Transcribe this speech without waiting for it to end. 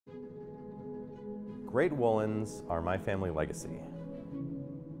Great woolens are my family legacy.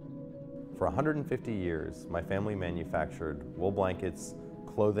 For 150 years, my family manufactured wool blankets,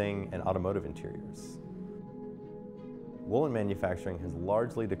 clothing, and automotive interiors. Woolen manufacturing has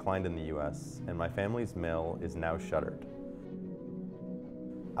largely declined in the US, and my family's mill is now shuttered.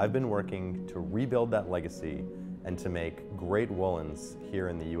 I've been working to rebuild that legacy and to make great woolens here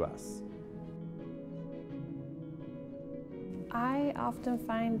in the US. I often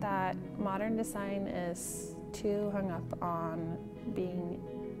find that modern design is too hung up on being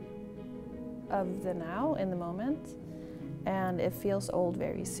of the now, in the moment, and it feels old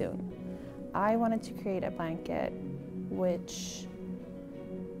very soon. I wanted to create a blanket which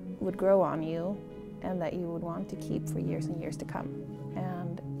would grow on you and that you would want to keep for years and years to come.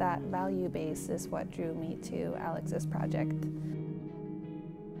 And that value base is what drew me to Alex's project.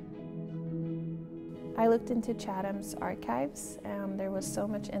 I looked into Chatham's archives, and there was so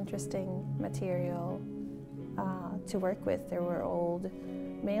much interesting material to work with. There were old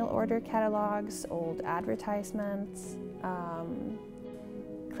mail order catalogs, old advertisements,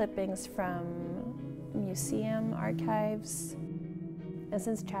 clippings from museum archives. And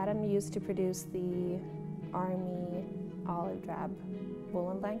since Chatham used to produce the Army olive drab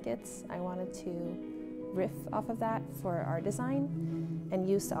woolen blankets, I wanted to riff off of that for our design and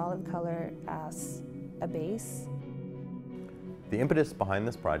use the olive color as a base. The impetus behind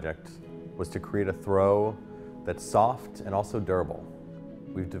this project was to create a throw that's soft and also durable.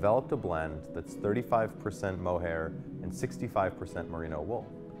 We've developed a blend that's 35% mohair and 65% merino wool.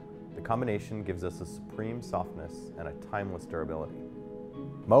 The combination gives us a supreme softness and a timeless durability.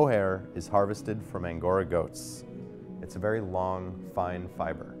 Mohair is harvested from Angora goats. It's a very long, fine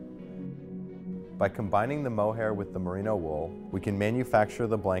fiber. By combining the mohair with the merino wool, we can manufacture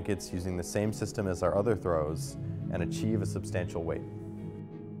the blankets using the same system as our other throws and achieve a substantial weight.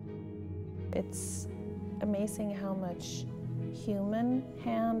 It's amazing how much human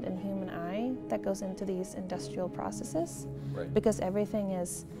hand and human eye that goes into these industrial processes. Right. Because everything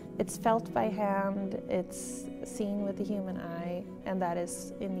it's felt by hand, it's seen with the human eye, and that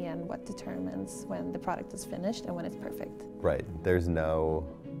is in the end what determines when the product is finished and when it's perfect. Right, there's no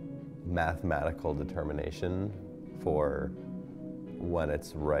mathematical determination for when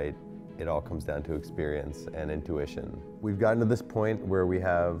it's right. It all comes down to experience and intuition. We've gotten to this point where we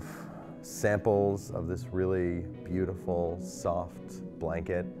have samples of this really beautiful, soft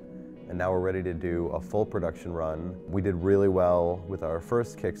blanket, and now we're ready to do a full production run. We did really well with our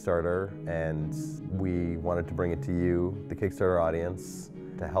first Kickstarter, and we wanted to bring it to you, the Kickstarter audience,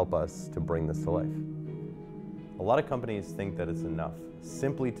 to help us to bring this to life. A lot of companies think that it's enough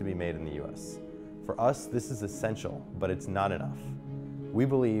simply to be made in the US. For us, this is essential, but it's not enough. We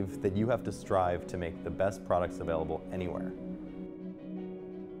believe that you have to strive to make the best products available anywhere.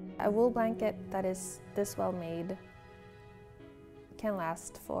 A wool blanket that is this well made can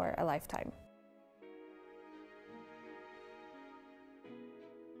last for a lifetime.